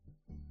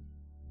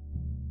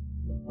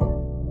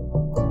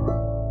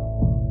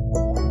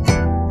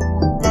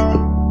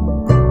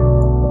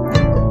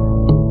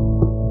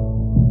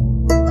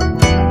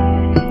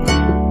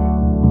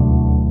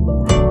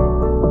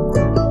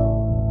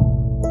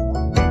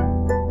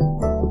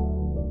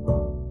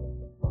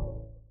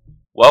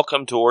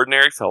Welcome to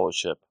Ordinary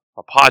Fellowship,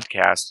 a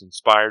podcast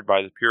inspired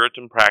by the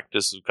Puritan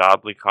practice of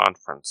godly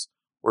conference,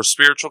 or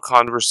spiritual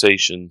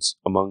conversations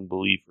among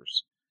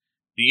believers.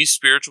 These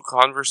spiritual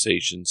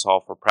conversations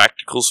offer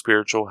practical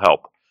spiritual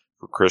help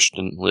for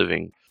Christian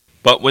living.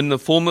 But when the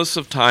fullness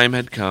of time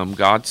had come,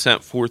 God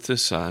sent forth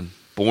His Son,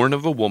 born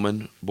of a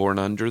woman, born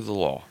under the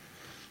law,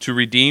 to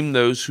redeem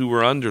those who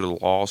were under the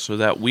law, so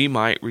that we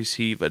might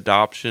receive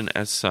adoption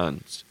as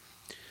sons.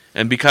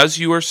 And because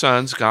you are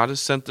sons, God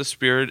has sent the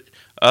Spirit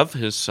of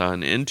His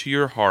Son into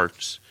your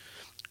hearts,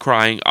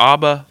 crying,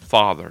 Abba,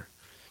 Father.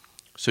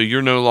 So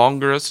you're no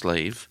longer a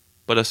slave,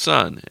 but a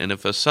son, and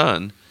if a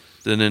son,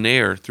 then an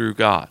heir through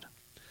God.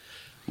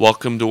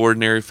 Welcome to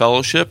Ordinary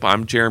Fellowship.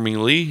 I'm Jeremy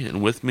Lee,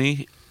 and with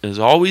me, as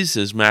always,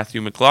 is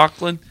Matthew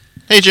McLaughlin.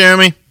 Hey,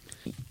 Jeremy.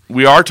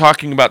 We are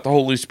talking about the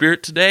Holy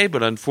Spirit today,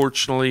 but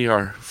unfortunately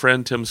our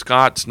friend Tim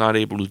Scott's not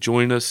able to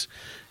join us.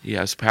 He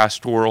has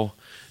pastoral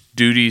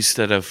duties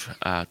that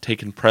have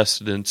taken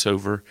precedence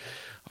over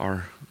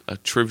our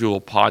trivial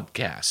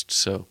podcast.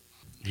 So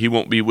he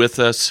won't be with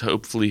us.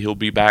 Hopefully he'll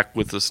be back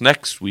with us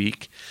next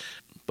week.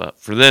 But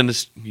for then,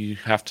 you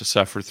have to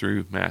suffer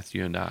through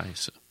Matthew and I.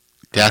 So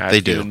that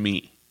Matthew they do. And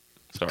me.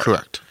 Sorry.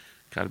 Correct.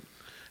 Got to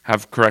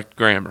have correct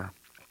grammar.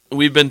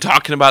 We've been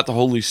talking about the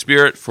Holy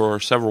Spirit for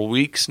several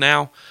weeks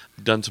now.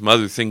 We've done some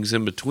other things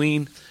in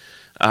between.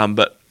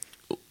 But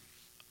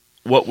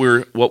what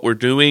we're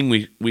doing,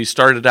 we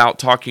started out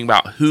talking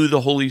about who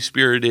the Holy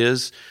Spirit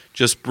is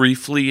just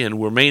briefly, and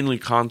we're mainly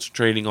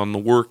concentrating on the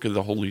work of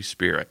the Holy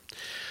Spirit.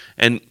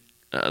 And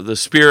the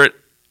Spirit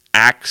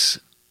acts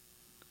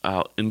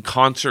in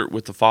concert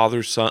with the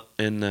Father, Son,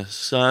 and the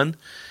Son,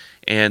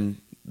 and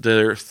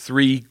the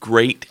three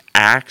great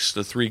acts,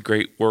 the three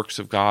great works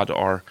of God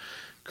are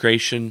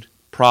creation,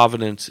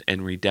 providence,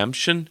 and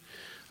redemption.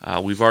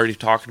 We've already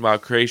talked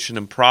about creation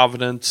and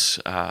providence.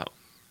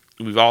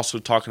 We've also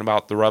talked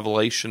about the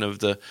revelation of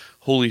the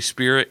Holy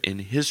Spirit in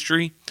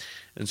history.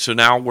 And so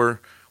now we're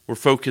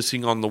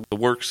focusing on the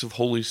works of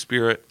Holy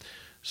Spirit,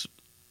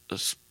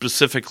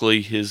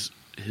 specifically his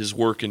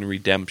work in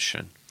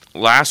redemption.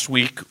 Last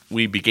week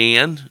we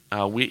began,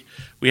 we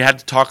had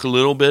to talk a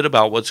little bit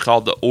about what's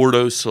called the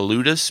Ordo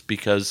Salutis,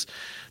 because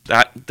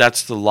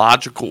that's the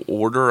logical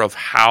order of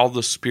how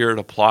the Spirit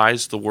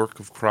applies the work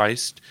of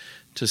Christ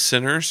to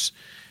sinners.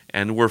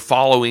 And we're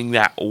following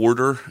that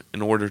order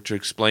in order to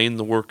explain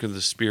the work of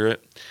the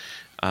Spirit.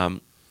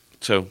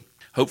 So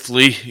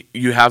hopefully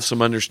you have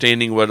some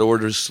understanding what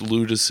Ordo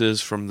Salutis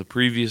is from the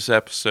previous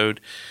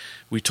episode.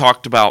 We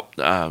talked about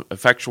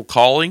effectual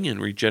calling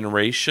and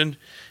regeneration.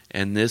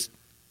 And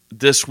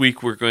this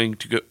week we're going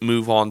to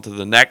move on to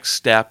the next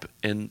step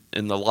in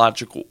the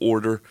logical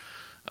order,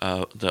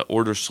 the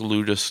Ordo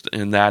Salutis,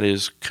 and that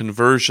is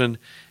conversion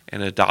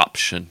and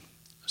adoption.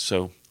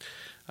 So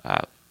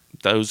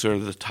those are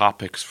the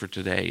topics for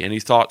today. Any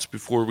thoughts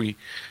before we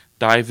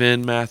dive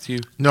in, Matthew?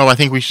 No, I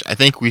think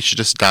we should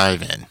just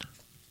dive in.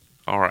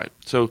 All right.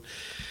 So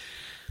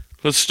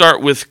let's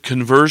start with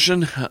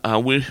conversion.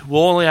 We'll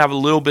only have a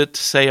little bit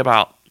to say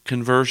about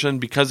conversion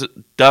because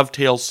it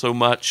dovetails so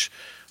much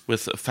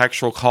with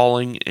effectual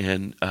calling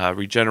and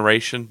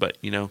regeneration. But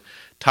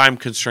time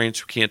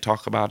constraints, we can't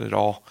talk about it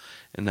all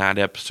in that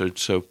episode.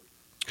 So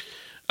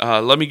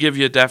let me give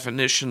you a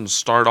definition to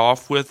start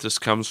off with. This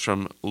comes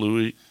from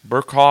Louis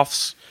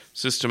Berkhof's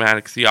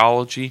Systematic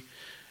Theology.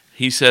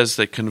 He says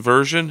that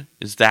conversion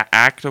is that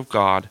act of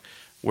God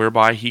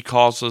whereby He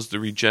causes the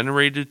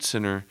regenerated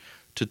sinner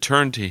to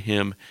turn to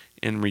Him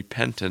in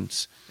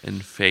repentance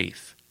and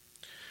faith.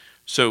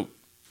 So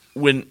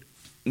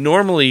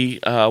normally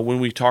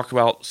when we talk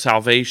about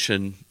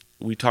salvation,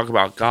 we talk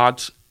about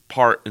God's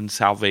part in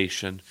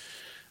salvation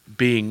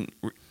being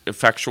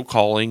effectual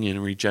calling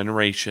and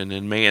regeneration,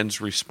 and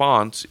man's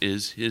response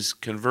is his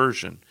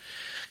conversion.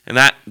 And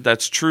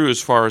that's true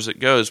as far as it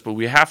goes, but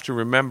we have to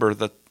remember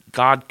that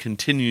God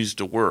continues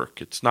to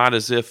work. It's not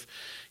as if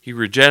He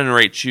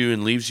regenerates you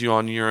and leaves you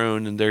on your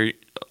own and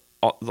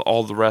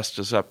all the rest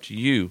is up to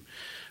you.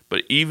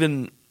 But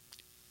even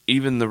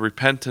the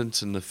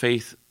repentance and the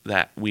faith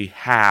that we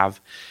have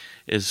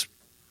is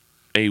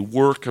a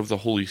work of the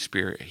Holy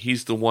Spirit.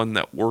 He's the one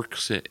that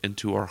works it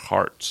into our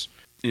hearts.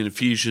 In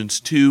Ephesians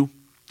 2,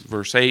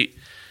 Verse 8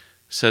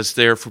 says,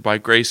 Therefore by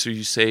grace are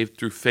you saved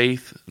through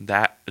faith.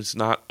 That is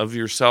not of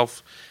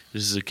yourself. It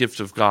is a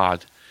gift of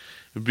God.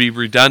 It would be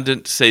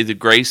redundant to say the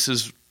grace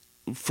is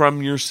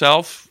from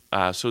yourself.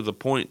 So the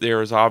point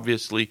there is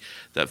obviously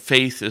that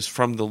faith is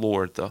from the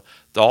Lord. The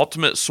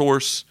ultimate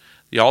source,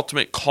 the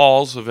ultimate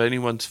cause of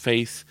anyone's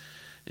faith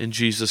in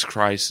Jesus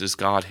Christ is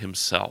God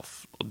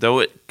Himself. Though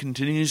it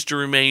continues to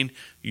remain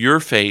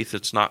your faith,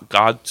 it's not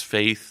God's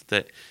faith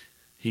that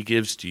He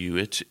gives to you.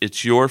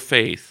 It's your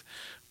faith,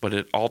 but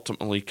it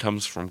ultimately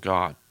comes from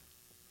God.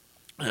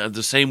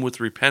 The same with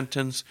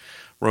repentance.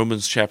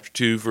 Romans chapter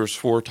 2, verse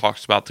 4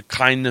 talks about the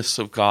kindness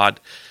of God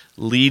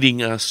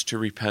leading us to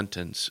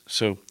repentance.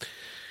 So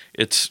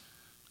it's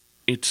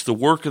the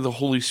work of the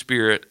Holy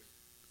Spirit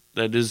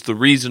that is the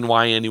reason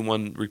why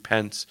anyone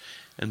repents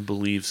and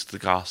believes the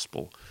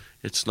gospel.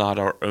 It's not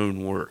our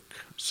own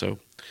work. So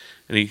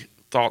Any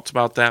thoughts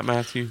about that,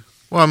 Matthew?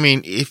 Well, I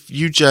mean, if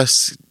you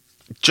just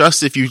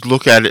if you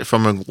look at it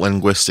from a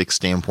linguistic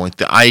standpoint,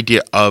 the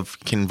idea of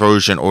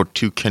conversion or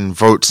to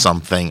convert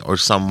something or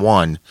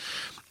someone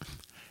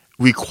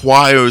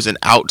requires an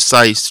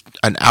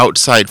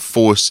outside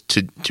force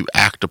to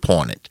act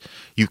upon it.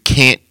 You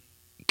can't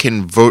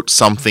convert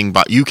something,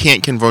 but you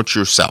can't convert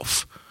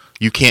yourself.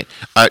 You can't,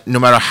 no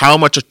matter how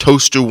much a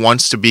toaster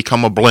wants to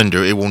become a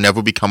blender, it will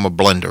never become a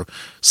blender.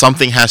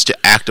 Something has to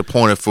act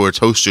upon it for a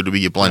toaster to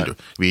be a blender. Right.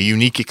 It'll be a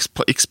unique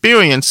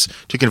experience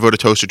to convert a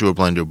toaster to a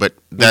blender. But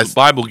the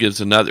Bible gives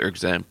another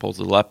example.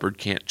 The leopard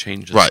can't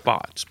change the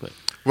spots, but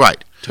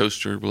right.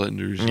 Toaster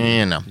blenders.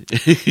 Yeah, no.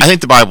 I think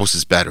the Bible's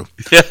is better.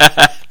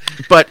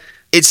 But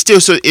it's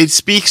still, so it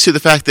speaks to the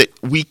fact that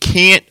we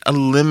can't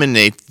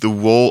eliminate the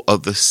role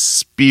of the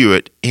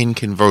Spirit in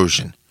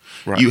conversion.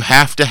 Right. You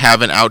have to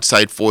have an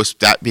outside force,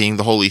 that being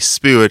the Holy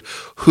Spirit,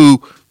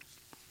 who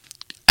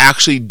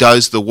actually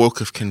does the work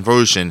of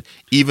conversion,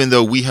 even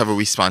though we have a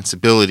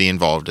responsibility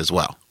involved as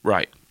well.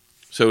 Right.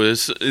 So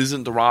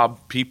isn't to rob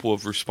people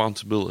of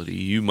responsibility.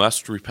 You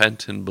must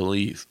repent and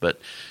believe,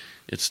 but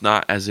it's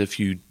not as if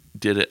you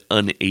did it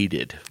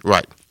unaided.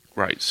 Right.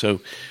 Right. So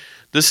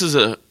this is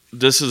a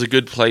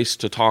good place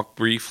to talk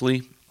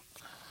briefly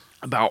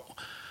about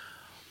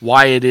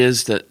why it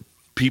is that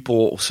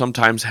people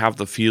sometimes have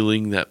the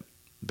feeling that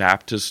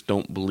Baptists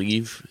don't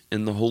believe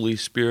in the Holy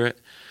Spirit.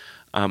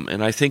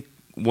 And I think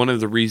one of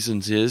the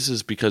reasons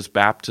is because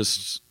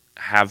Baptists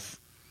have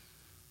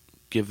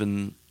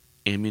given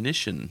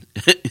ammunition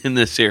in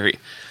this area.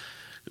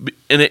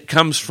 And it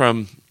comes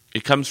from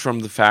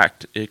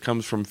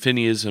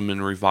Finneyism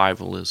and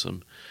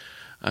revivalism.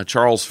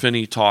 Charles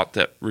Finney taught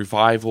that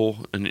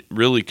revival and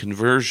really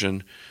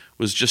conversion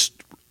was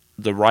just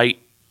the right,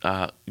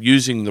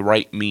 using the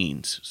right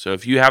means. So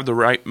if you have the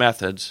right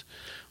methods,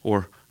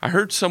 or I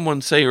heard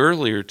someone say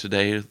earlier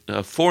today,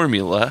 a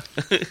formula,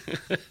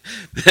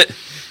 that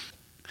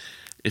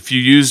if you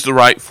use the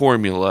right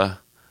formula,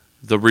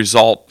 the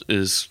result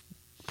is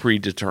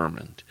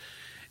predetermined.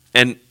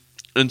 And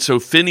so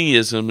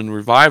Finneyism and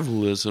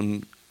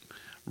revivalism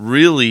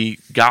really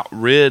got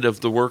rid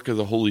of the work of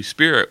the Holy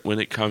Spirit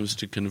when it comes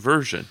to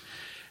conversion.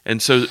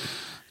 And so,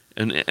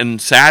 and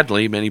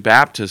sadly, many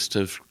Baptists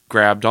have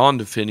grabbed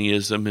onto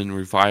Finneyism and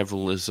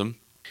revivalism.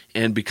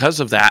 And because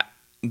of that,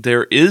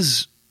 there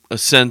is a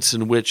sense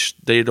in which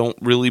they don't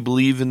really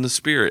believe in the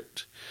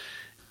Spirit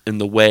in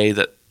the way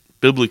that,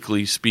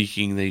 biblically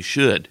speaking, they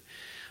should.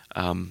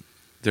 They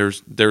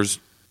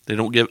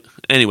don't give.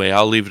 Anyway,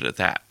 I'll leave it at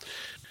that.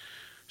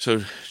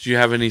 So, do you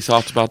have any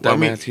thoughts about that,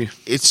 Matthew?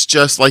 It's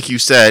just like you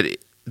said.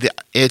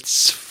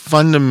 It's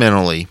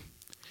fundamentally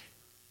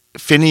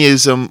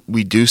Finneyism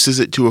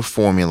reduces it to a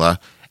formula,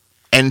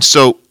 and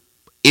so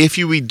if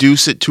you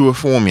reduce it to a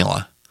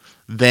formula,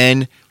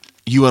 then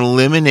you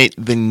eliminate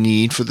the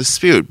need for the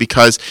Spirit.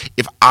 Because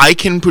if I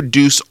can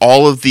produce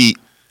all of the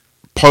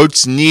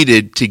parts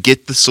needed to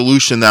get the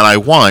solution that I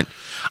want,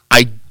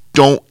 I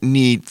don't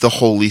need the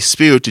Holy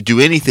Spirit to do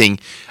anything,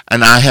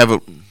 and I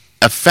have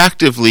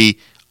effectively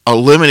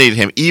eliminated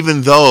him,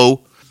 even though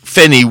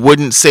Finney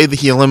wouldn't say that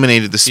he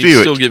eliminated the Spirit.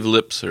 He'd still give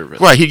lip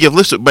service. Right, he'd give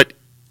lip service. But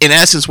in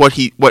essence, what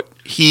he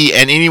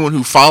and anyone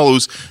who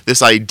follows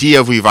this idea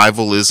of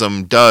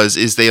revivalism does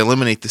is they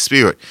eliminate the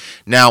Spirit.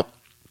 Now,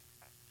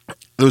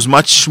 there's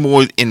much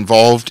more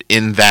involved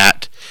in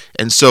that.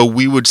 And so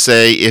we would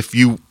say, if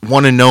you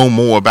want to know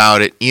more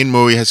about it, Ian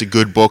Murray has a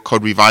good book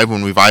called Revival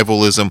and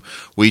Revivalism,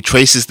 where he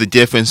traces the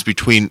difference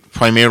between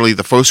primarily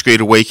the First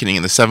Great Awakening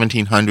in the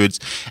 1700s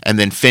and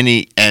then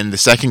Finney and the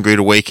Second Great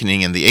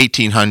Awakening in the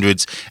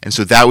 1800s. And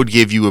so that would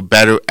give you a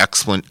better,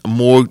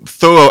 more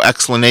thorough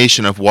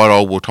explanation of what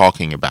all we're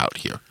talking about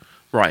here.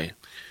 Right.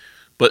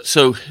 But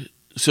so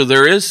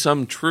there is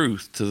some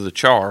truth to the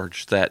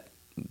charge that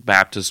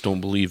Baptists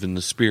don't believe in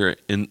the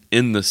Spirit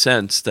in the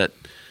sense that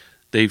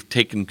they've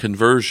taken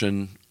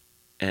conversion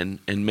and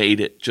made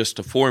it just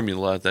a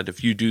formula that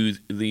if you do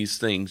these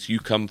things, you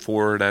come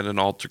forward at an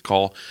altar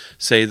call,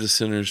 say the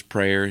sinner's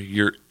prayer,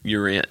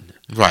 you're in.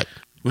 Right.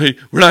 We're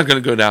not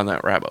going to go down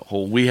that rabbit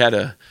hole. We had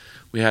a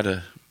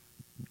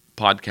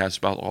podcast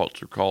about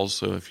altar calls,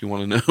 so if you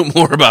want to know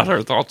more about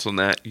our thoughts on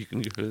that, you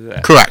can go to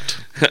that.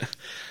 Correct.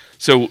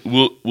 So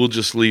we'll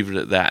just leave it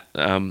at that.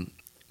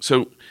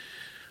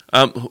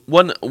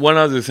 One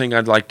other thing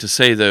I'd like to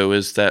say though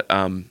is that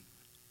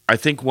I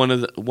think one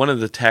of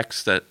the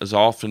texts that is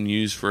often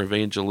used for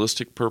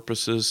evangelistic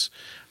purposes,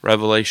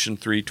 Revelation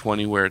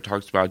 3:20, where it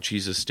talks about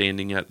Jesus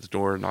standing at the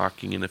door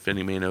knocking, and if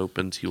any man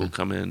opens, he will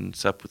come in and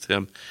sup with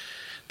him.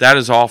 That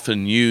is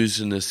often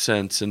used in this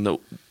sense, and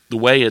the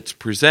way it's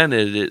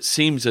presented, it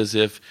seems as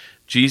if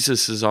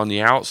Jesus is on the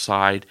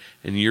outside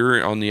and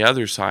you're on the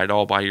other side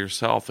all by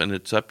yourself, and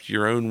it's up to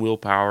your own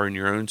willpower and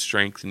your own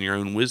strength and your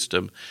own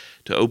wisdom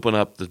to open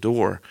up the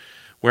door.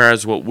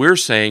 Whereas what we're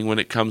saying when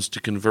it comes to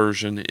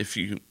conversion, if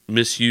you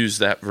misuse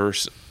that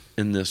verse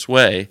in this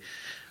way,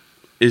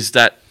 is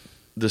that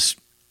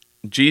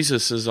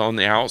Jesus is on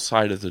the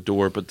outside of the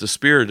door, but the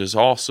Spirit is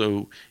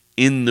also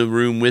in the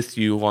room with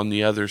you on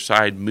the other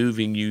side,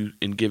 moving you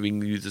and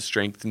giving you the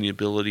strength and the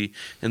ability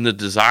and the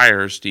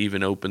desires to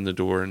even open the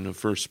door in the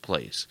first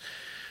place.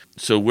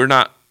 So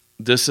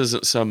this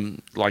isn't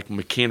some like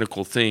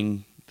mechanical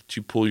thing that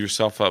you pull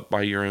yourself up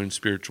by your own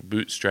spiritual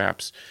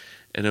bootstraps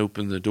and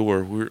open the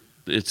door.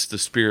 It's the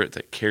Spirit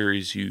that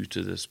carries you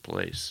to this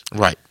place.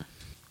 Right.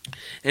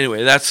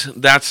 Anyway,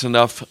 that's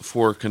enough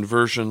for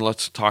conversion.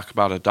 Let's talk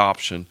about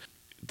adoption.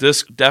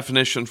 This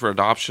definition for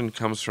adoption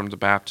comes from the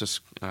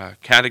Baptist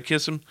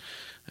Catechism.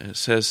 It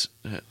says,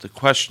 the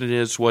question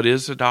is, what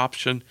is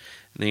adoption?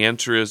 And the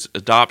answer is,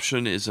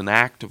 adoption is an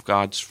act of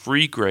God's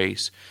free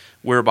grace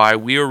whereby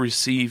we are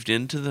received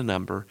into the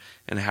number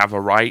and have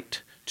a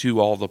right to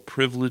all the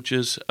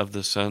privileges of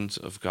the sons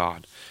of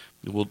God.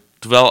 We'll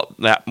develop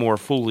that more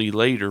fully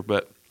later,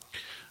 but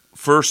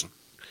first,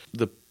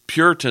 the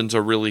Puritans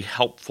are really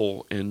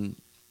helpful in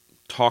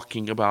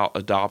talking about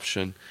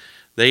adoption.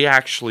 They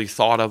actually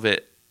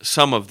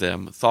some of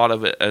them thought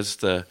of it as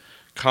the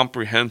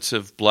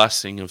comprehensive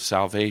blessing of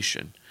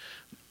salvation.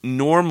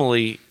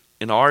 Normally,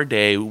 in our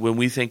day, when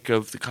we think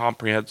of the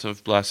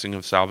comprehensive blessing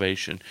of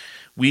salvation,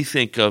 we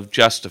think of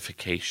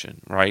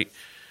justification, right?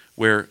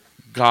 Where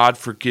God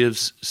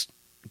forgives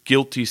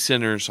guilty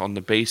sinners on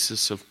the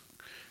basis of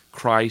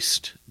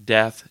Christ's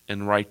death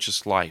and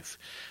righteous life,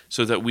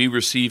 so that we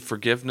receive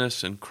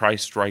forgiveness and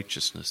Christ's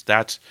righteousness.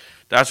 That's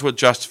what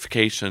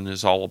justification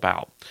is all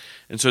about.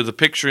 And so the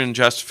picture in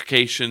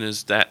justification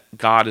is that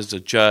God is a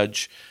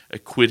judge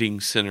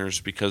acquitting sinners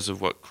because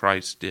of what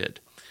Christ did.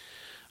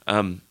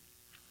 And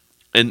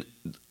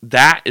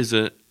that is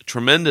a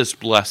tremendous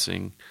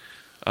blessing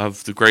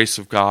of the grace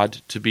of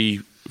God to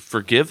be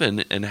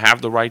forgiven and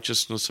have the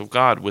righteousness of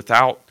God.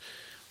 Without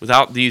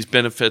these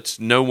benefits,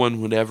 no one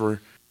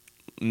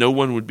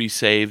would be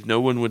saved,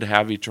 no one would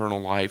have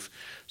eternal life.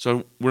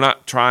 So we're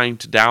not trying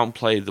to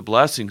downplay the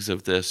blessings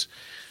of this,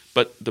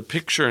 but the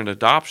picture in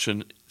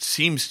adoption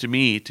seems to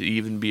me to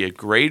even be a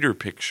greater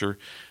picture,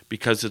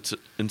 because it's,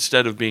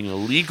 instead of being a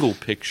legal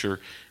picture,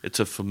 it's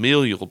a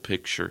familial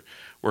picture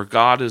where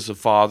God is the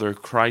Father,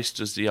 Christ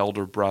is the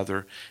elder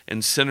brother,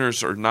 and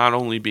sinners are not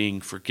only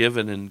being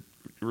forgiven and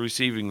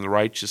receiving the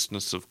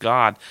righteousness of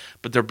God,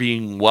 but they're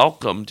being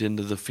welcomed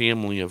into the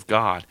family of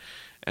God.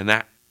 And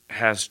that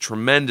has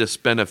tremendous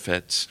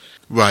benefits.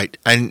 Right.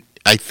 And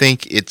I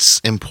think it's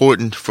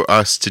important for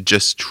us to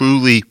just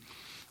truly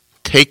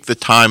take the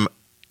time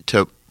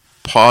to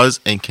pause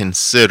and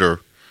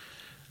consider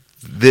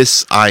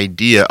this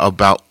idea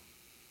about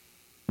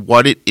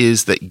what it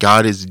is that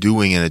God is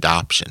doing in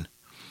adoption.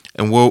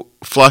 And we'll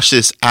flush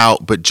this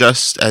out, but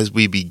just as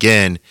we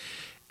begin,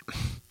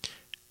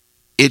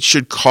 it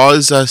should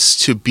cause us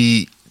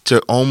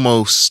to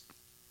almost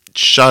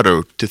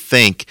shudder to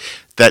think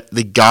that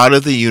the God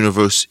of the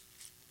universe,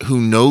 who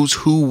knows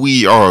who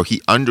we are,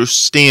 he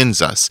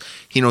understands us,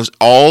 he knows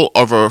all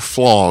of our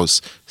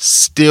flaws,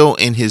 still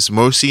in his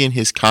mercy and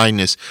his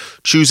kindness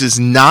chooses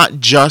not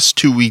just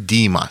to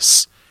redeem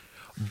us,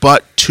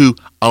 but to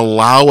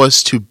allow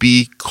us to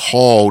be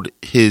called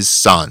his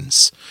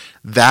sons.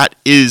 That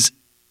is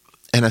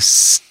an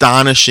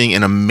astonishing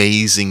and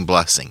amazing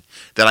blessing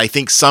that I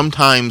think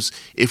sometimes,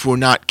 if we're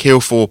not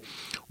careful,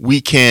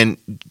 we can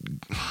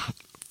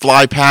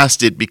fly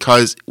past it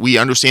because we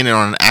understand it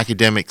on an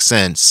academic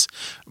sense,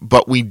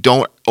 but we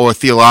don't, or a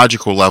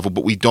theological level,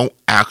 but we don't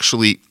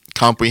actually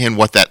comprehend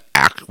what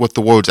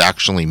the words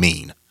actually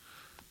mean.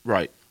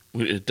 Right.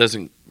 It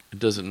doesn't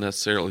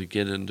necessarily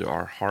get into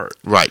our heart.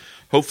 Right.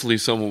 Hopefully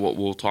some of what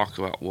we'll talk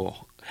about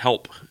will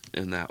help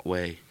in that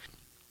way.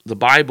 The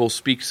Bible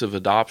speaks of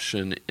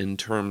adoption in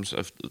terms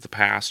of the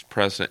past,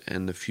 present,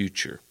 and the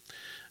future.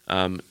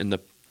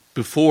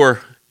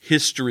 Before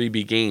history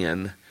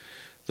began,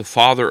 the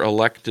Father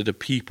elected a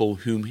people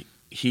whom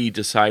he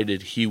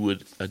decided he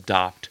would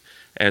adopt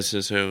as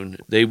his own.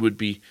 They would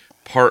be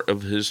part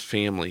of his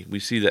family. We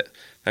see that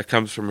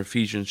comes from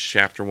Ephesians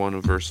chapter 1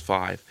 and verse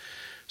 5.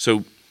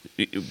 So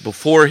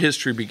before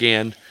history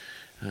began,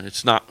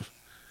 it's not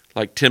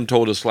like Tim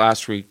told us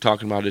last week,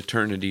 talking about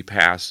eternity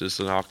past is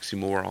an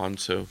oxymoron.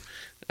 So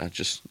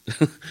just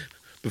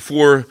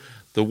before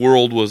the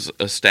world was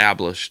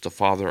established, the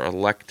Father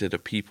elected a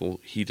people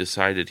he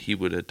decided he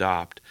would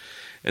adopt.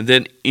 And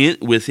then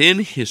within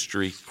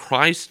history,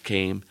 Christ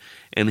came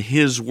and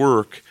his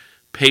work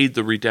paid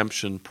the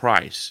redemption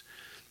price.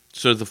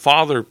 So the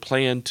Father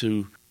planned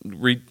to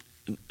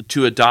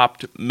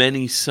adopt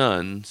many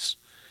sons,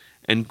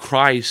 and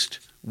Christ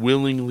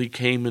willingly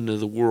came into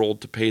the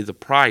world to pay the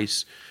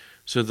price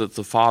so that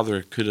the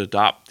Father could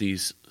adopt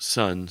these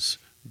sons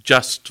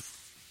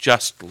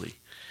justly.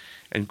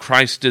 And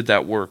Christ did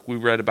that work. We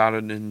read about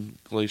it in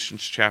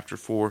Galatians chapter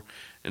 4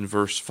 and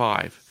verse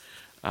 5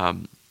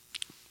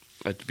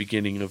 at the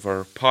beginning of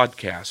our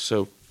podcast.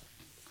 So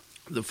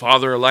the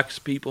Father elects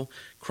people.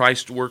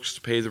 Christ works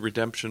to pay the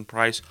redemption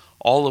price.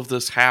 All of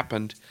this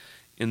happened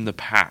in the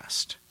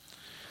past.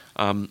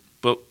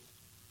 But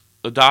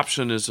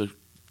adoption is a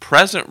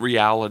present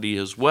reality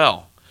as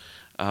well.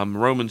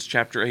 Romans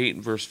chapter 8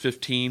 and verse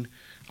 15,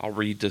 I'll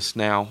read this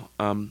now,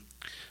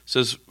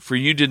 says, "For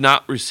you did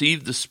not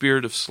receive the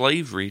spirit of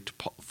slavery to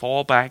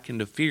fall back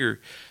into fear,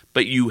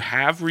 but you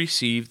have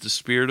received the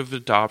spirit of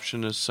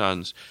adoption as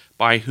sons,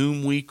 by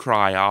whom we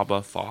cry,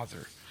 Abba,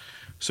 Father."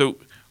 So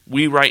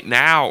we right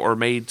now are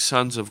made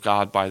sons of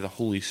God by the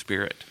Holy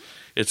Spirit.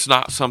 It's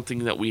not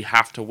something that we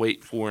have to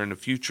wait for in the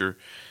future.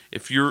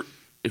 If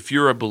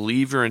you're a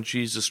believer in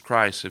Jesus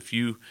Christ, if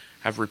you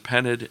have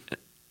repented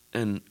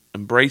and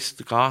embraced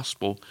the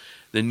gospel,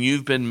 then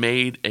you've been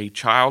made a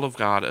child of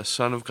God, a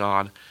son of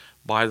God,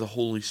 by the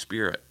Holy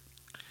Spirit.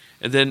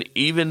 And then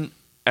even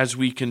as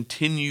we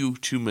continue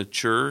to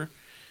mature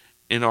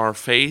in our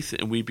faith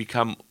and we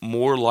become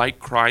more like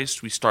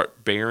Christ, we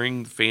start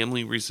bearing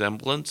family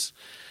resemblance.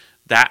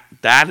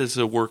 That is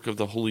the work of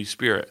the Holy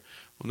Spirit.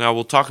 Now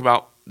we'll talk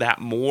about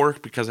that more,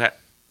 because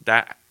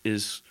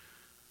this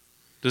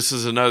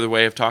is another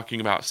way of talking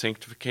about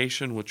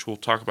sanctification, which we'll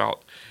talk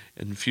about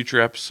in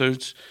future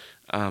episodes.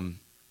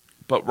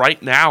 But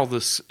right now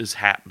this is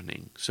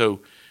happening.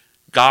 So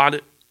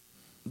God,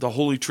 the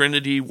Holy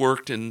Trinity,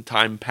 worked in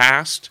time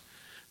past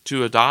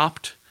to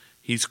adopt.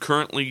 He's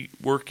currently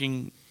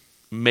working,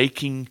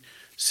 making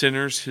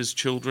sinners his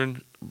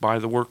children by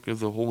the work of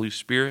the Holy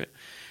Spirit.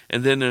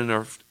 And then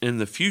in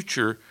the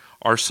future,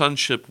 our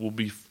sonship will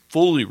be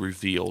fully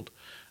revealed,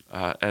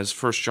 as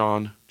 1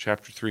 John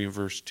chapter 3 and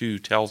verse 2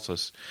 tells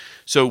us.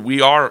 So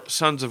we are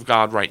sons of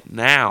God right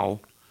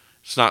now.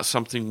 It's not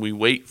something we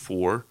wait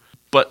for,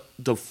 but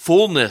the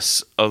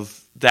fullness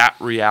of that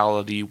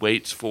reality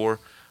waits for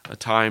a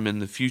time in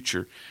the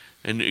future.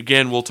 And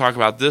again, we'll talk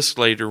about this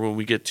later when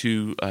we get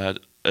to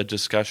a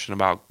discussion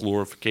about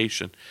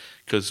glorification,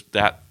 because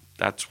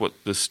that's what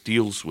this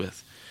deals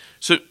with.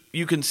 So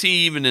you can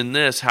see even in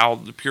this how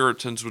the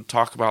Puritans would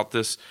talk about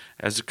this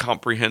as a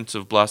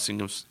comprehensive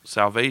blessing of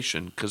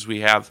salvation, because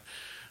we have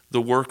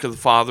the work of the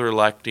Father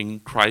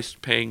electing,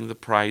 Christ paying the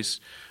price,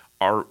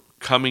 our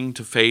coming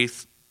to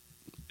faith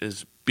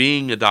is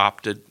being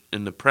adopted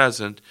in the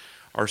present,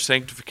 our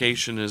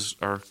sanctification is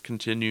our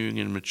continuing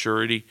in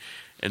maturity,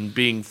 and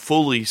being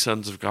fully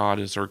sons of God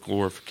is our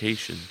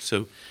glorification.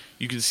 So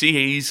you can see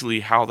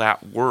easily how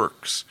that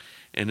works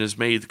and is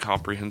made the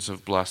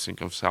comprehensive blessing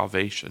of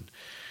salvation.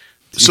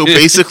 So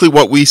basically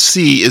what we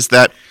see is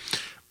that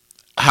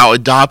how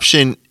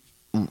adoption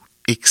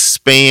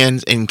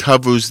expands and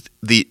covers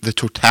the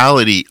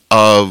totality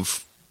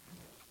of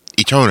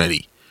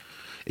eternity.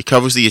 It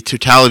covers the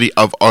totality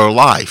of our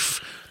life.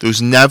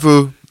 There's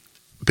never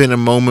been a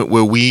moment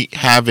where we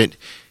haven't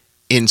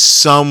in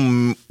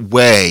some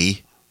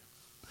way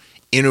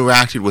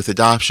interacted with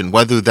adoption,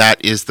 whether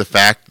that is the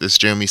fact, as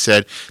Jeremy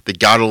said, that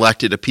God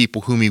elected a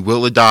people whom he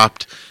will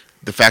adopt,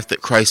 the fact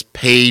that Christ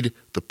paid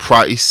the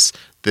price,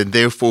 then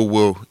therefore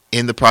we're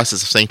in the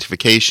process of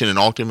sanctification, and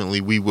ultimately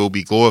we will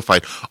be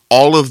glorified.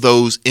 All of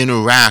those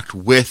interact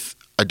with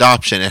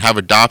adoption and have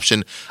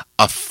adoption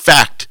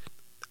affect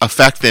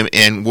them,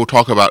 and we'll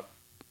talk about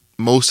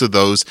most of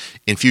those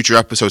in future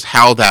episodes,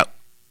 how that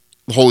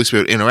Holy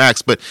Spirit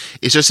interacts. But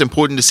it's just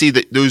important to see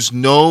that there's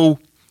no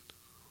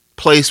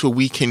place where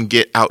we can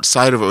get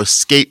outside of or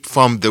escape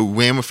from the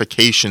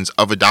ramifications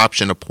of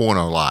adoption upon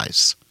our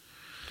lives.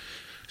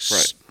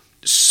 Right.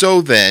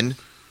 So then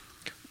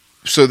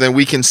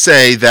we can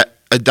say that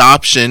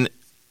adoption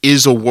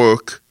is a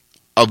work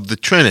of the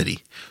Trinity,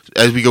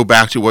 as we go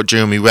back to what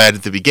Jeremy read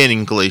at the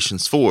beginning,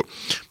 Galatians 4.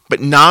 But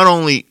not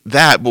only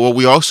that, but what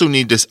we also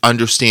need to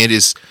understand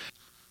is,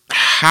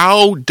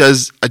 how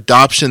does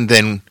adoption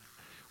then,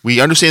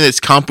 we understand that it's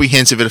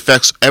comprehensive, it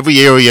affects every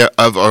area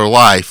of our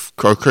life,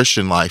 our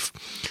Christian life.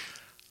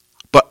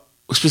 But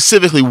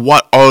specifically,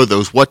 what are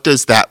those? What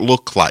does that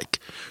look like?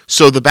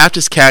 So the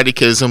Baptist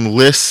Catechism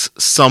lists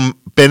some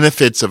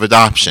benefits of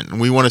adoption, and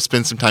we want to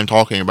spend some time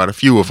talking about a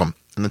few of them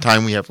in the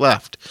time we have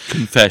left.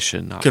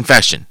 Confession.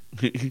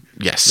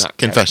 Yes, not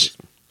confession.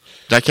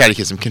 Not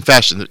catechism,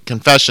 confession.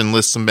 Confession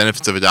lists some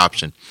benefits of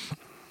adoption.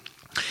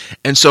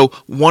 And so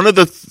one of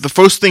the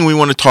first thing we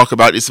want to talk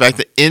about is the fact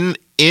that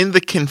in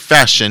the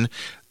confession,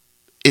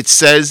 it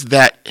says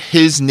that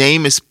his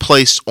name is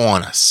placed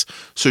on us.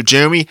 So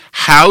Jeremy,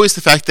 how is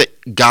the fact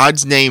that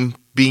God's name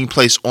being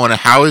placed on it,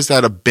 how is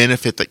that a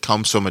benefit that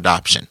comes from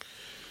adoption?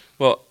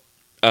 Well,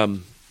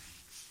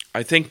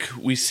 I think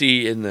we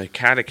see in the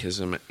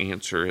catechism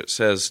answer, it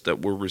says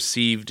that we're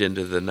received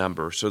into the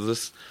number. So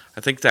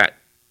I think that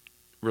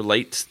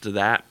relates to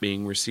that,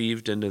 being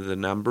received into the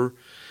number.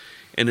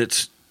 And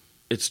it's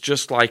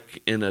just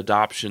like in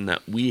adoption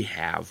that we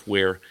have,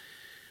 where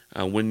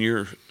when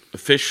you're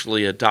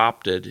officially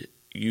adopted,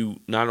 you're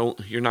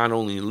not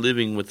only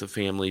living with the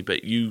family,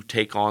 but you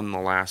take on the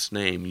last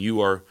name.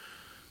 You are,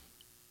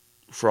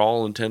 for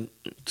all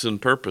intents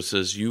and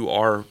purposes, you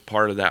are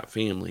part of that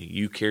family.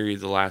 You carry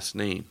the last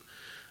name.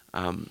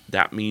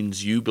 That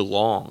means you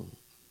belong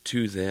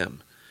to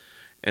them.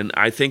 And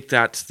I think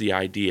that's the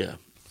idea,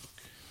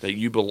 that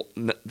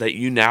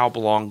you now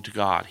belong to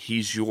God.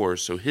 He's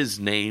yours, so his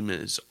name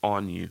is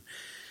on you.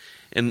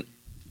 And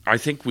I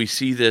think we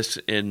see this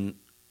in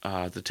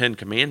the Ten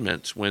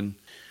Commandments, when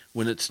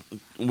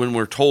when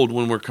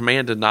we're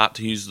commanded not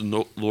to use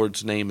the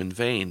Lord's name in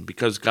vain,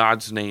 because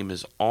God's name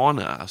is on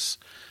us,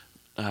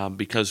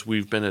 because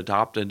we've been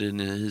adopted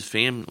into His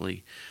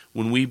family.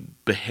 When we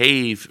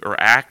behave or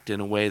act in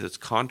a way that's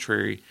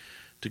contrary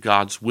to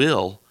God's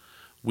will,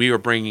 we are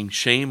bringing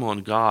shame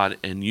on God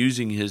and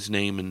using His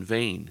name in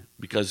vain,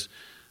 because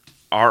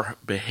our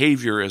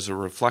behavior is a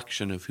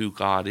reflection of who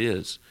God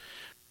is.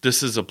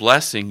 This is a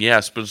blessing,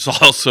 yes, but it's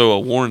also a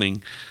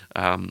warning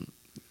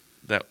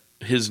that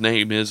His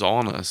name is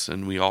on us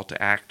and we ought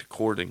to act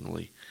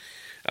accordingly.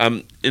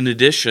 In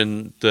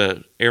addition,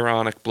 the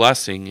Aaronic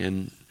blessing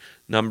in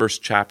Numbers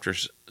chapter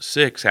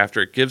 6,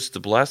 after it gives the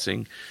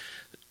blessing,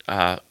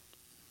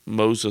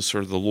 Moses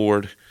or the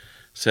Lord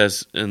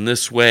says, "In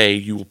this way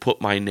you will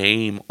put my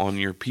name on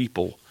your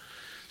people."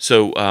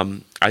 So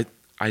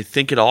I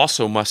think it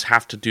also must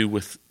have to do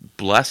with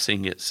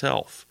blessing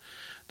itself.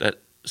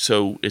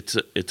 So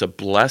it's a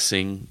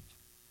blessing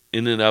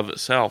in and of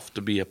itself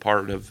to be a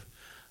part of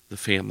the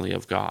family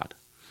of God.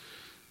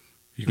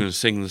 You going to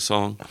sing the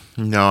song?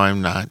 No,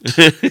 I'm not.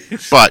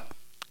 But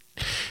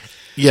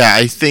yeah,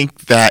 I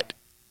think that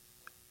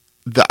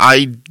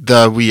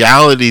the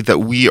reality that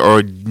we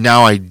are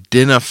now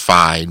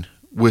identified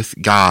with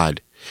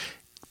God,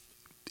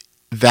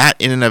 that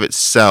in and of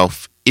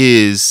itself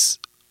is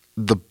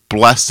the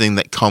blessing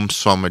that comes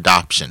from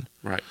adoption.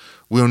 Right.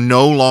 We're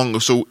no longer.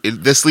 So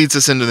this leads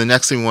us into the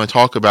next thing we want to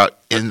talk about.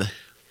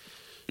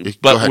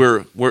 But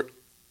we're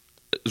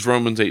as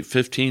Romans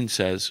 8:15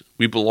 says,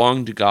 we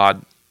belong to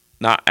God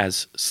not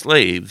as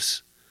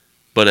slaves,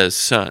 but as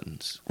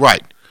sons.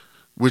 Right.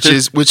 Which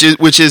is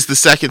the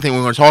second thing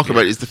we're going to talk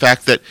about, is the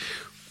fact that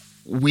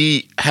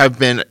we have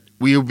been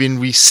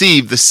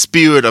received the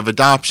spirit of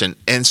adoption,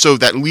 and so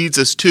that leads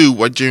us to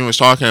what Jimmy was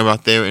talking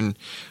about there in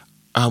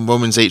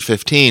Romans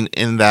 8:15,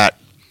 in that.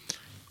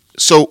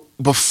 So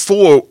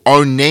before,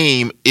 our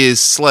name is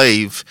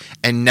slave,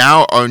 and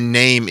now our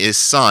name is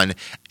son.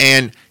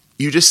 And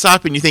you just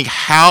stop and you think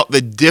how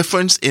the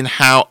difference in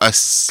how a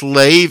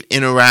slave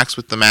interacts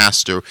with the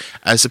master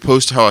as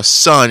opposed to how a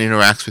son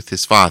interacts with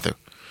his father.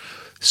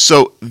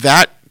 So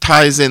that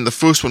ties in the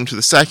first one to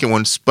the second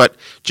one. But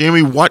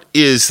Jeremy, what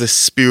is the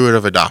spirit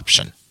of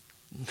adoption?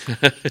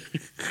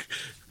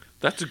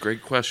 That's a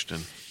great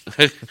question.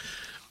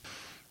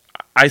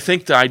 I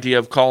think the idea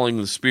of calling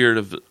the spirit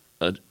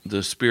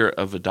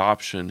of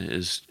adoption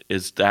is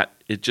that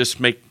it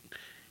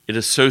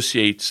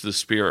associates the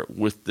Spirit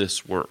with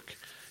this work.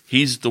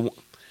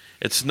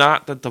 It's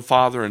not that the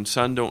Father and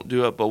Son don't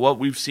do it, but what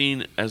we've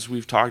seen as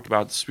we've talked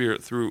about the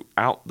Spirit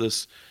throughout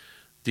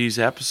these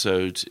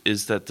episodes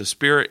is that the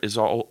Spirit is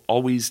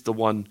always the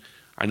one.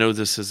 I know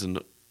this isn't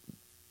the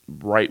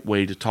right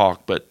way to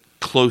talk, but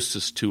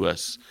closest to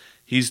us.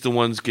 He's the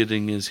one's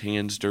getting his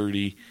hands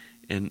dirty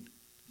and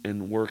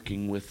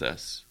working with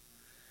us.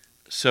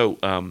 So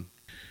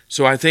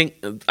I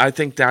think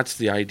that's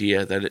the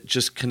idea, that it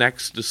just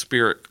connects the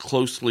Spirit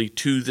closely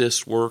to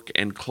this work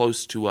and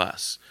close to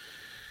us.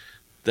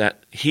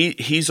 That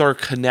he's our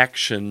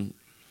connection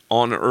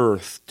on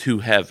earth to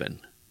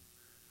heaven.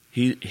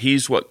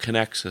 He's what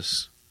connects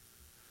us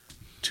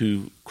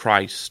to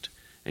Christ,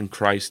 and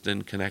Christ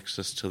then connects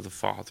us to the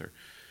Father.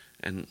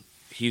 And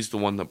he's the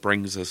one that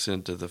brings us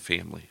into the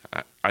family.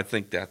 I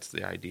think that's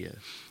the idea.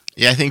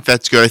 Yeah, I think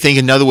that's good. I think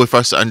another way for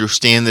us to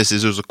understand this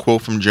is there's a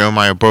quote from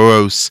Jeremiah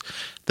Burroughs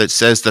that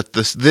says that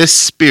this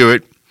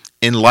Spirit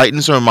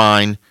enlightens our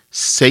mind,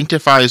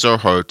 sanctifies our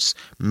hearts,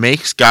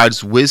 makes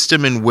God's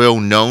wisdom and will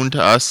known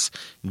to us,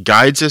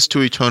 guides us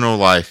to eternal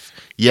life,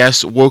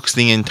 yes, works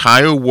the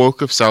entire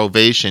work of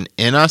salvation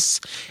in us,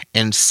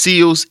 and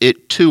seals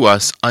it to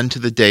us unto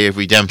the day of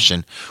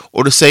redemption.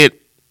 Or to say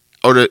it,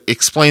 or to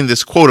explain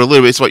this quote a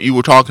little bit, it's what you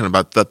were talking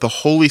about, that the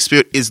Holy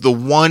Spirit is the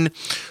one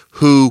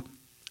who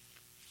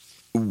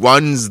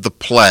runs the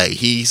play.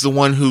 He's the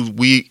one who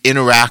we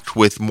interact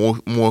with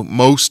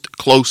most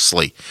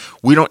closely.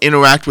 We don't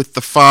interact with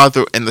the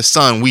Father and the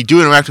Son. We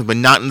do interact with, but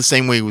not in the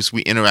same way as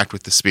we interact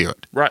with the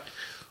Spirit. Right.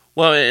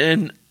 Well,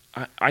 and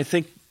I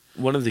think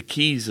one of the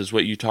keys is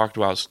what you talked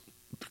about,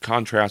 the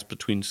contrast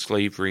between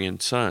slavery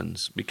and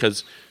sons.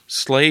 Because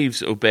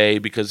slaves obey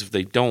because if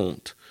they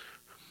don't,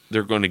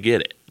 they're going to get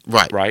it.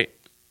 Right. Right?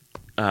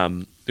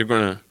 They're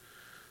going to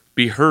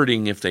be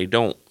hurting if they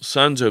don't.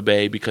 Sons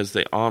obey because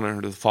they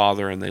honor the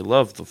Father and they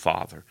love the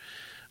Father.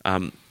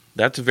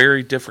 That's a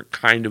very different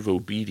kind of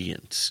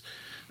obedience.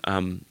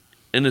 In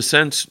a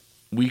sense,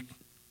 we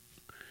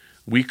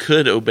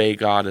could obey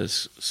God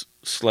as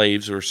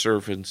slaves or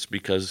servants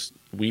because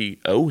we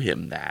owe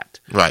Him that.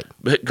 Right.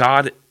 But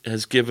God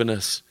has given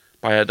us,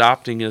 by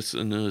adopting us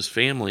into His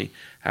family,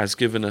 has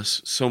given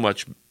us so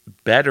much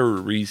better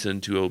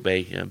reason to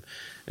obey Him,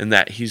 and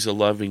that He's a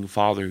loving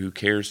Father who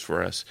cares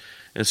for us.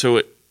 And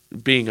so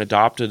being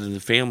adopted in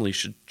the family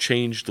should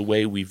change the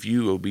way we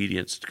view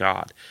obedience to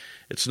God.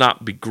 It's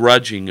not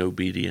begrudging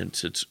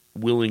obedience, it's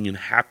willing and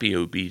happy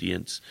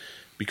obedience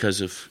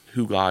because of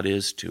who God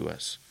is to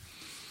us.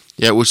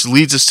 Yeah, which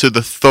leads us to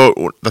the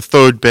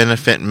third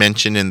benefit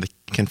mentioned in the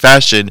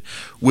confession,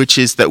 which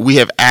is that we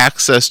have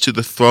access to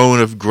the throne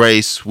of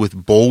grace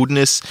with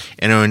boldness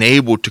and are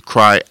enabled to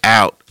cry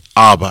out,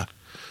 Abba.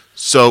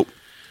 So,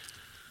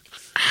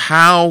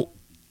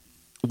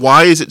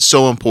 why is it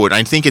so important?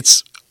 I think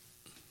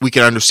we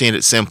can understand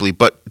it simply,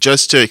 but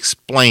just to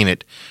explain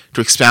it,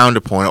 to expound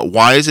upon it,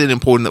 why is it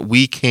important that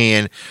we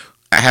can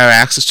have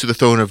access to the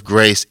throne of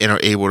grace and are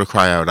able to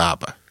cry out,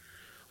 Abba?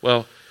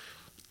 Well,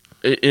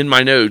 in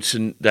my notes,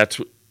 and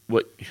that's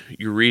what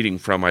you're reading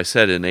from, I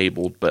said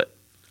enabled, but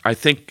I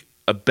think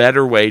a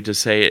better way to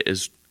say it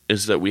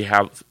is that we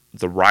have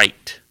the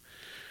right.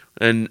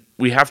 And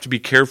we have to be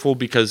careful,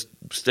 because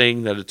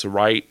saying that it's a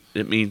right,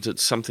 it means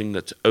it's something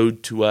that's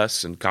owed to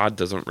us, and God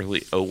doesn't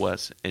really owe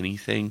us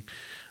anything.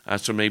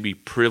 So maybe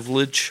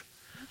privilege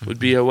would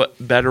be a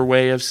better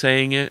way of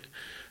saying it.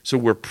 So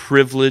we're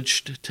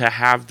privileged to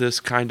have this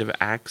kind of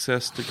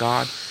access to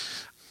God.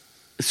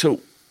 So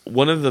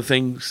one of the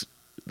things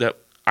that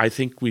I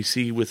think we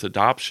see with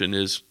adoption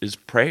is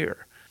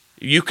prayer.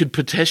 You could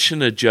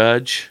petition a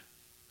judge.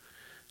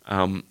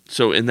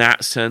 So in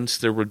that sense,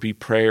 there would be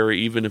prayer,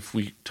 even if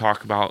we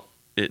talk about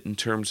it in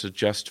terms of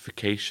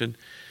justification.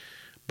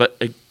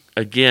 But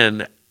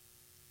again,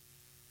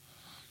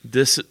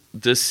 this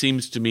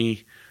seems to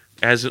me,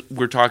 as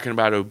we're talking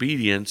about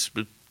obedience,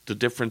 but the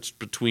difference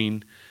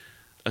between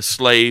a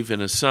slave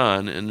and a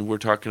son, and we're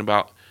talking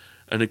about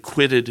an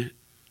acquitted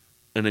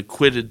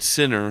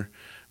sinner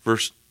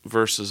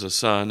versus a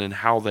son, and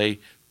how they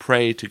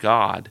pray to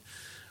God.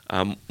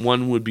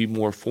 One would be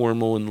more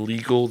formal and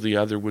legal. The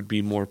other would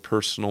be more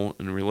personal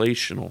and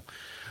relational.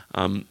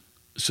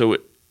 So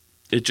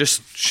it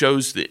just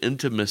shows the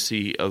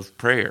intimacy of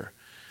prayer,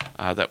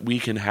 that we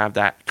can have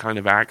that kind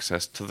of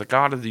access to the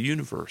God of the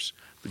universe,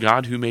 the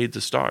God who made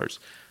the stars.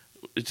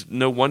 It's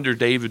no wonder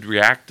David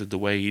reacted the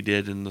way he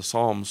did in the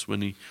Psalms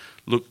when he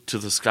looked to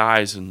the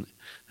skies and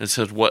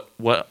said,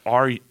 "What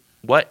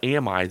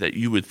am I that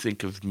you would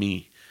think of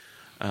me?"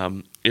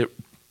 And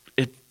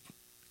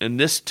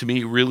this to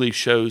me really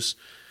shows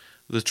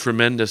the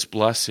tremendous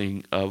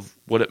blessing of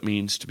what it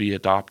means to be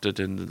adopted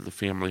into the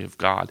family of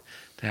God,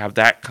 to have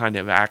that kind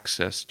of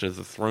access to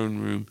the throne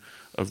room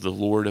of the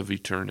Lord of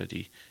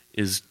eternity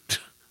is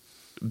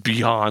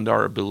beyond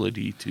our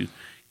ability to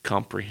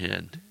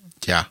comprehend.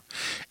 Yeah.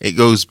 It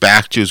goes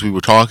back to, as we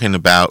were talking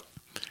about,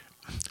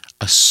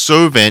 a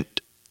servant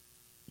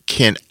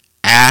can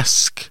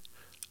ask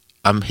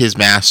his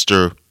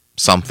master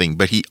something,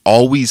 but he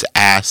always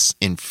asks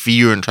in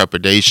fear and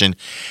trepidation,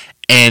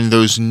 and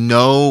there's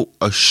no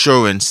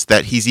assurance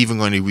that he's even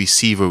going to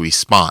receive a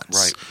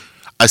response. Right.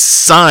 A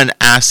son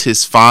asks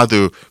his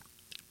father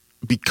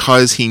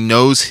because he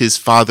knows his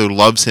father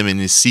loves him and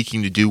is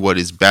seeking to do what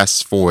is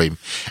best for him.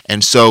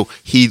 And so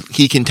he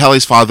can tell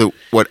his father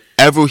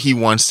whatever he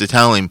wants to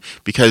tell him,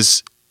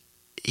 because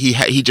he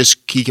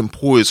can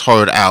pour his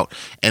heart out.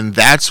 And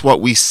that's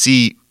what we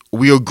see.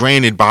 We are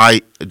granted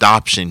by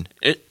adoption.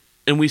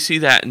 And we see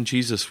that in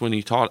Jesus when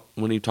he taught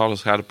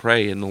us how to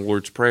pray in the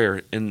Lord's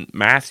Prayer. In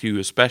Matthew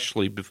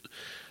especially,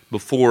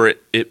 before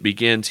it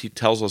begins, he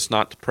tells us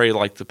not to pray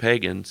like the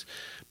pagans,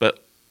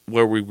 but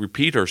where we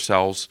repeat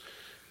ourselves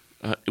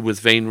with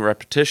vain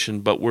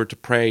repetition, but we're to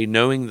pray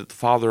knowing that the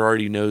Father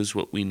already knows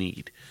what we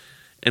need.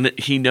 And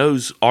he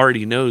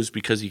already knows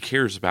because he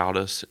cares about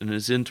us and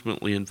is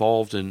intimately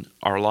involved in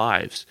our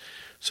lives.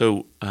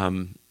 So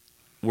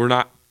we're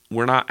not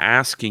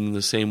asking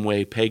the same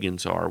way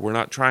pagans are. We're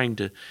not trying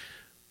to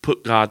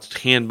put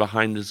God's hand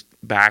behind his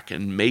back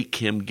and make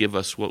him give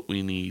us what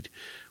we need.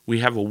 We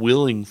have a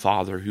willing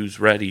Father who's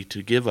ready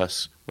to give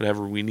us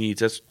whatever we need.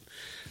 That's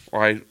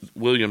why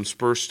William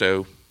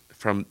Spurstow,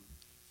 from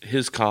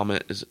his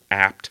comment, is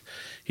apt.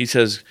 He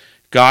says,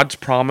 God's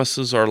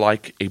promises are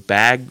like a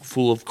bag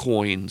full of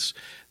coins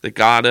that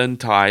God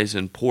unties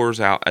and pours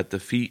out at the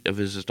feet of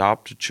his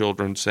adopted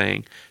children,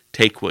 saying,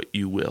 "Take what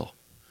you will."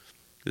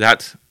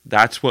 That's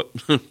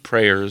what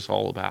prayer is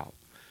all about.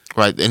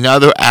 Right.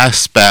 Another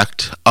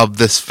aspect of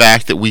this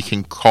fact that we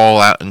can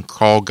call out and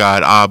call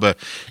God Abba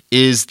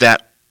is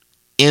that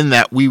in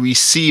that we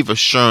receive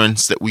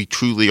assurance that we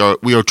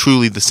are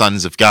truly the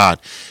sons of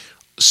God.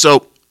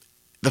 So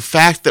the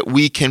fact that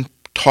we can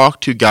talk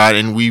to God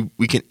and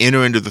we can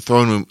enter into the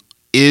throne room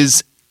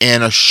is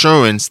an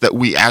assurance that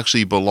we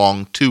actually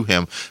belong to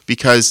him,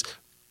 because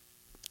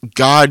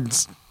God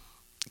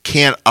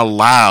can't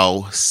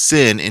allow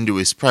sin into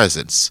his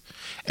presence.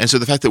 And so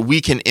the fact that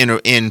we can enter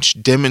in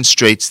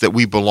demonstrates that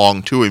we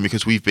belong to him,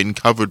 because we've been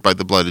covered by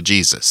the blood of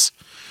Jesus.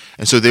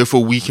 And so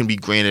therefore we can be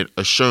granted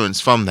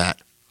assurance from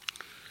that.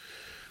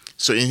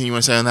 So anything you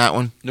want to say on that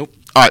one? Nope.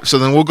 All right, so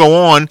then we'll go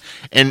on,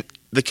 and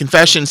the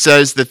confession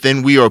says that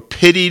then we are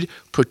pitied,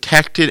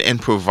 protected,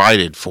 and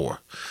provided for.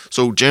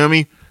 So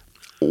Jeremy,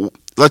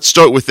 let's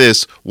start with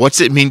this.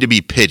 What's it mean to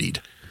be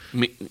pitied?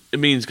 It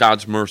means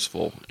God's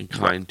merciful and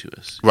kind to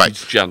us. Right.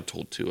 He's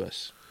gentle to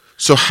us.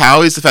 So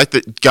how is the fact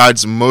that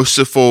God's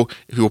merciful,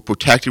 He will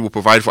protect, He will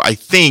provide for? I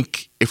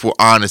think, if we're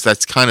honest,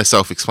 that's kind of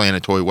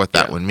self-explanatory what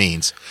that one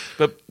means.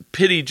 But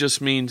pity just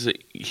means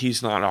that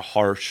He's not a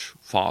harsh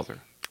father.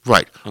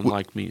 Right.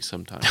 Unlike me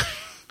sometimes.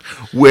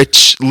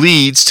 Which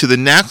leads to the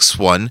next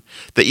one,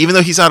 that even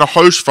though He's not a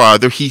harsh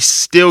father, He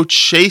still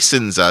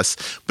chastens us,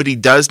 but He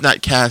does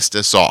not cast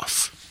us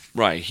off.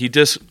 Right.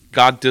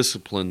 God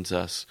disciplines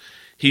us.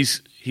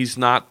 He's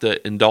not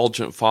the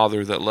indulgent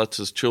father that lets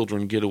his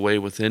children get away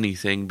with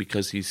anything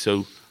because he's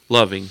so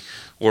loving,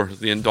 or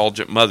the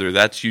indulgent mother.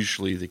 That's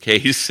usually the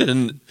case.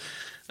 And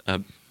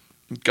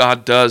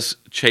God does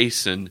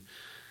chasten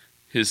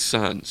his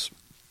sons.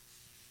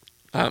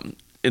 And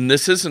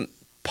this isn't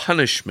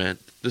punishment.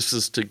 This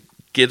is to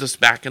get us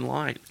back in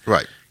line.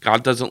 Right.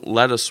 God doesn't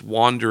let us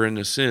wander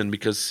into sin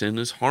because sin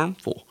is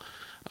harmful.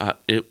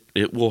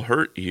 It will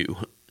hurt you.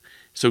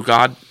 So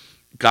God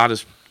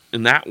is,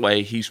 in that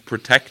way, He's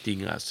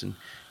protecting us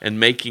and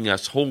making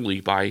us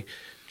holy by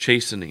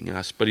chastening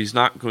us, but He's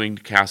not going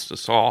to cast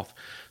us off.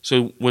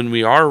 So when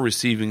we are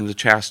receiving the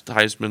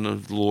chastisement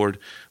of the Lord,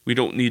 we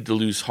don't need to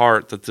lose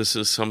heart that this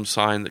is some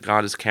sign that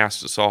God has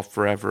cast us off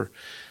forever,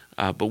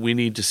 but we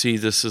need to see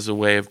this as a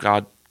way of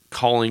God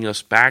calling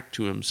us back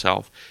to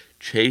Himself,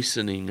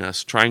 chastening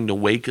us, trying to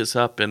wake us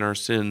up in our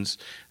sins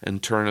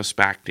and turn us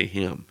back to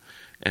Him.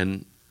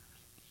 And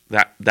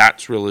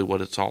that's really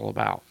what it's all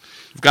about.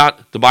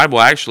 The Bible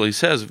actually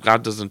says if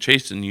God doesn't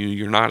chasten you,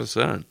 you're not a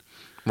son.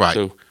 Right.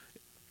 So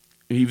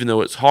even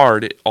though it's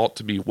hard, it ought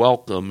to be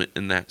welcome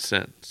in that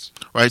sense.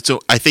 Right. So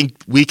I think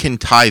we can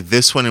tie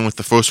this one in with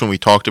the first one we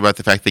talked about,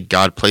 the fact that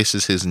God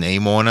places His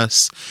name on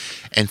us,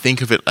 and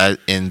think of it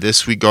in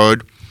this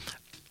regard.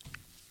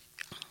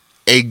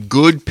 A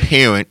good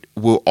parent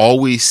will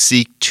always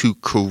seek to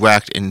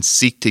correct and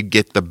seek to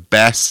get the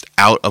best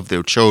out of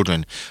their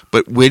children.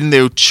 But when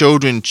their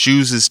children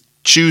choose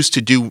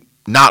to do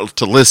not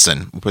to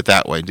listen, we'll put it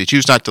that way, they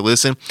choose not to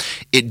listen,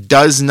 it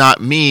does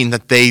not mean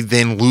that they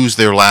then lose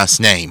their last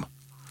name.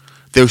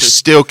 They're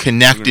still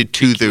connected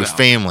to their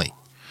family.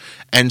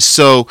 And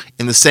so,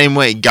 in the same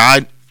way,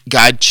 God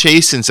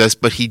chastens us,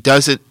 but He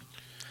doesn't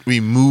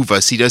remove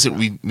us. He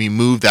doesn't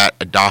remove that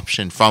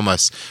adoption from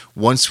us.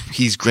 Once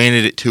He's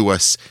granted it to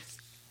us,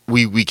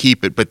 we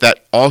keep it. But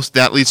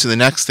that leads to the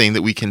next thing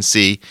that we can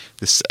see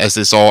as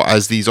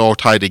these all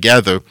tie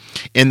together,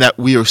 in that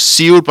we are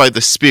sealed by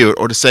the Spirit,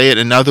 or to say it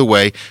another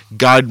way,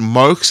 God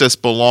marks us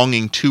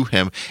belonging to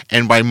Him.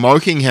 And by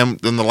marking Him,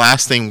 then the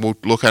last thing we'll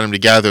look at them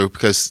together,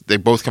 because they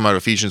both come out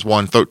of Ephesians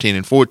 1:13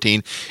 and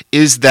 14,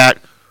 is that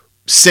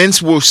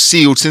since we're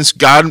sealed, since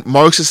God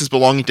marks us as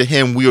belonging to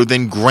Him, we are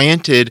then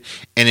granted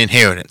an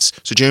inheritance.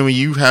 So, Jeremy,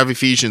 you have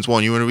Ephesians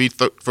 1. You want to read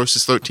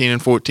verses 13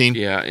 and 14?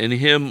 Yeah, in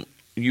Him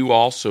you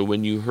also,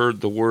 when you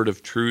heard the word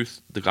of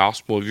truth, the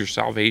gospel of your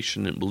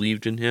salvation, and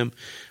believed in Him,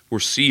 were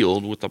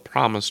sealed with the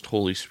promised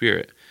Holy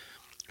Spirit,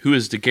 who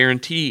is the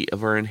guarantee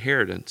of our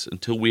inheritance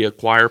until we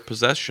acquire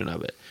possession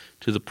of it,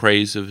 to the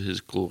praise of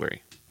His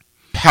glory.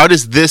 How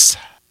does this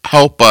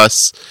help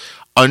us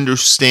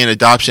understand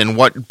adoption?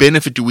 What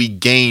benefit do we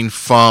gain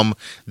from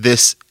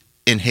this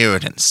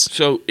inheritance?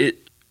 So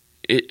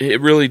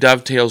it really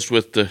dovetails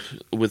with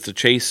the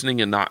chastening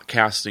and not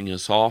casting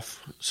us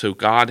off. So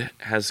God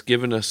has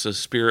given us a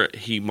Spirit.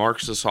 He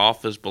marks us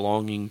off as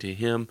belonging to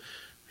Him.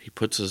 He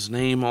puts His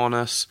name on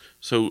us.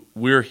 So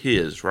we're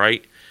His,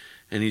 right?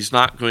 And He's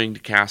not going to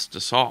cast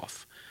us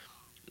off.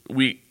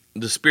 The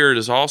Spirit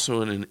is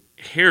also an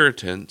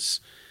inheritance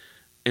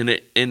and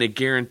a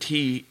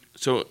guarantee.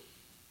 So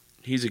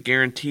He's a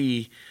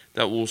guarantee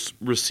that will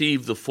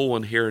receive the full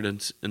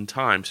inheritance in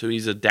time. So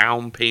He's a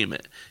down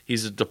payment.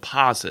 He's a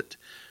deposit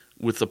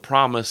with the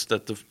promise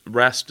that the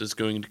rest is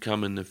going to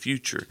come in the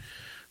future.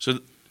 So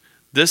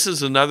this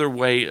is another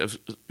way of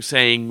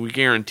saying we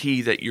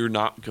guarantee that you're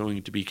not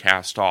going to be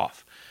cast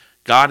off.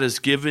 God has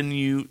given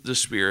you the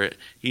Spirit.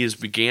 He has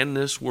began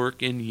this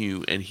work in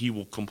you, and He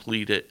will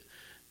complete it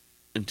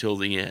until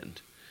the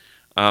end.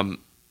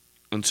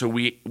 And so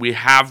we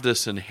have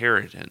this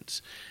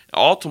inheritance.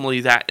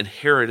 Ultimately, that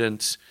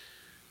inheritance,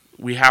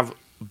 we have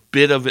a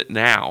bit of it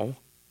now.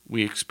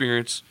 We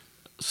experience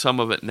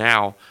some of it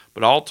now,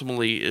 but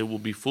ultimately it will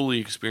be fully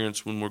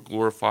experienced when we're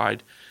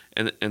glorified,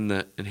 and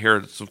the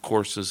inheritance, of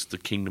course, is the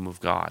kingdom of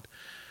God,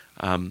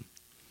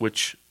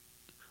 which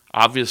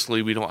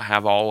obviously we don't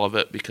have all of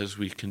it because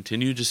we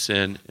continue to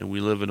sin and we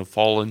live in a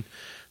fallen,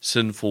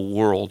 sinful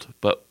world.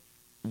 But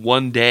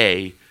one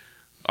day,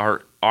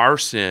 our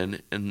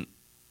sin and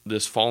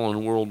this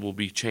fallen world will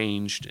be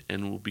changed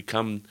and will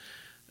become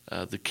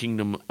the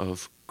kingdom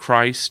of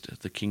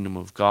Christ, the kingdom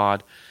of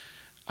God,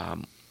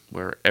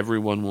 where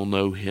everyone will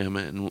know Him,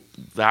 and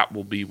that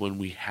will be when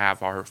we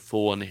have our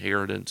full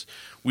inheritance.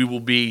 We will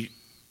be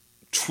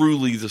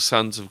truly the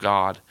sons of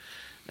God,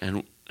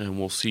 and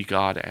we'll see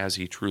God as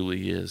He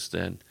truly is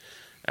then,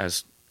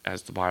 as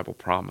the Bible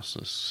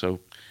promises. So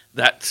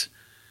that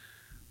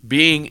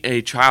being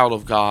a child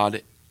of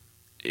God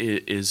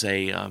is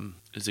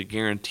a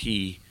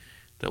guarantee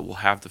that we'll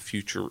have the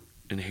future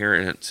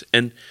inheritance.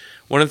 And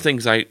one of the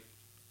things I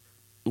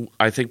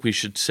think we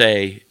should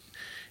say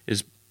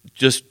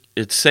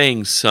it's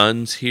saying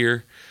sons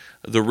here.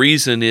 The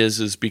reason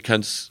is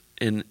because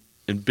in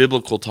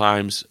biblical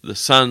times, the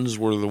sons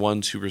were the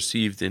ones who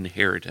received the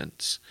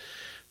inheritance.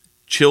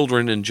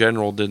 Children in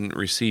general didn't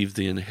receive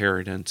the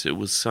inheritance. It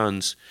was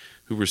sons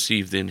who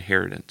received the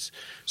inheritance.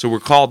 So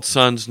we're called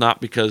sons not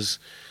because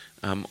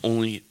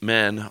only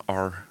men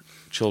are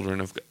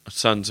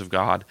sons of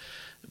God,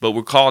 but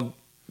we're called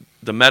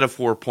the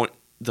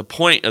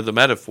point of the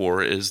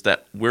metaphor is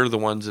that we're the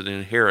ones that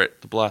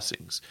inherit the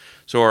blessings.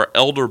 So our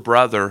elder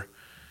brother,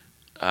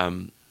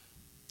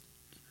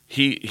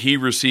 he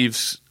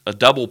receives a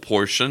double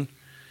portion,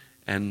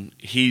 and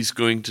he's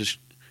going to.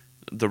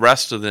 The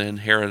rest of the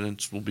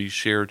inheritance will be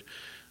shared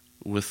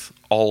with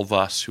all of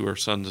us who are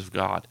sons of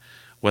God,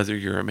 whether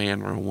you're a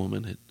man or a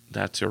woman.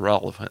 That's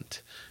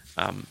irrelevant.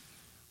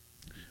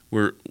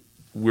 We're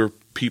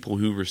people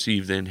who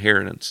receive the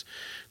inheritance.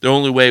 The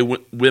only way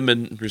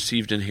women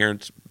received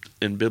inheritance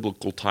in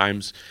biblical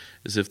times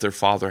is if their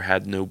father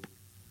had no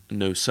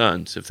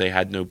sons. If they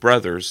had no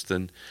brothers,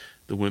 then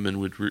the women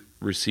would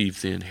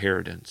receive the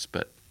inheritance.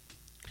 But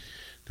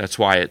that's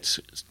why it's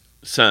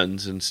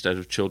sons instead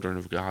of children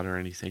of God or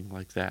anything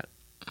like that.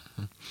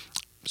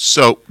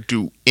 So,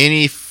 do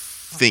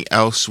anything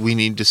else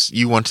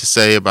you want to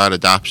say about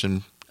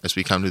adoption as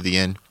we come to the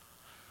end?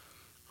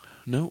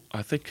 No,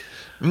 I think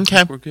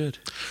okay. We're good.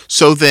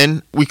 So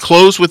then we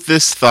close with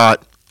this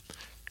thought.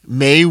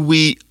 May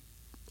we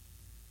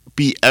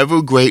be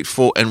ever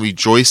grateful and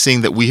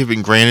rejoicing that we have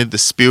been granted the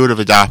spirit of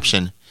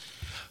adoption,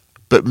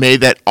 but may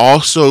that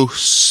also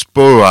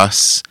spur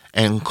us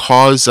and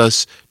cause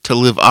us to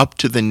live up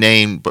to the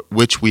name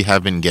which we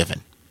have been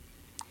given.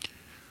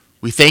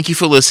 We thank you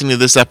for listening to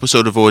this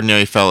episode of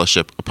Ordinary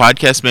Fellowship, a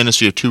podcast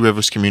ministry of Two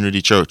Rivers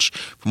Community Church.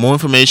 For more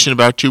information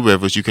about Two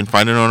Rivers, you can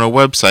find it on our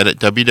website at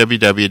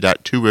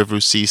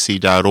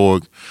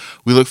www.tworiverscc.org.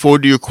 We look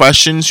forward to your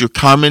questions, your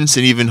comments,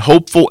 and even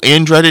hopeful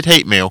and dreaded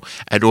hate mail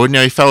at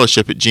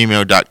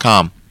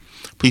ordinaryfellowship@gmail.com.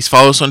 Please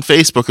follow us on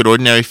Facebook at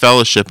Ordinary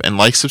Fellowship and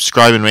like,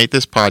 subscribe, and rate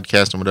this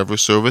podcast on whatever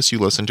service you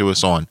listen to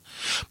us on.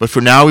 But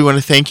for now, we want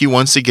to thank you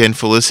once again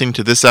for listening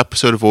to this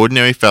episode of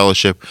Ordinary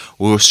Fellowship,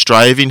 where we're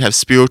striving to have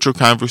spiritual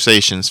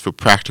conversations for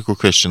practical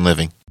Christian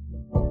living.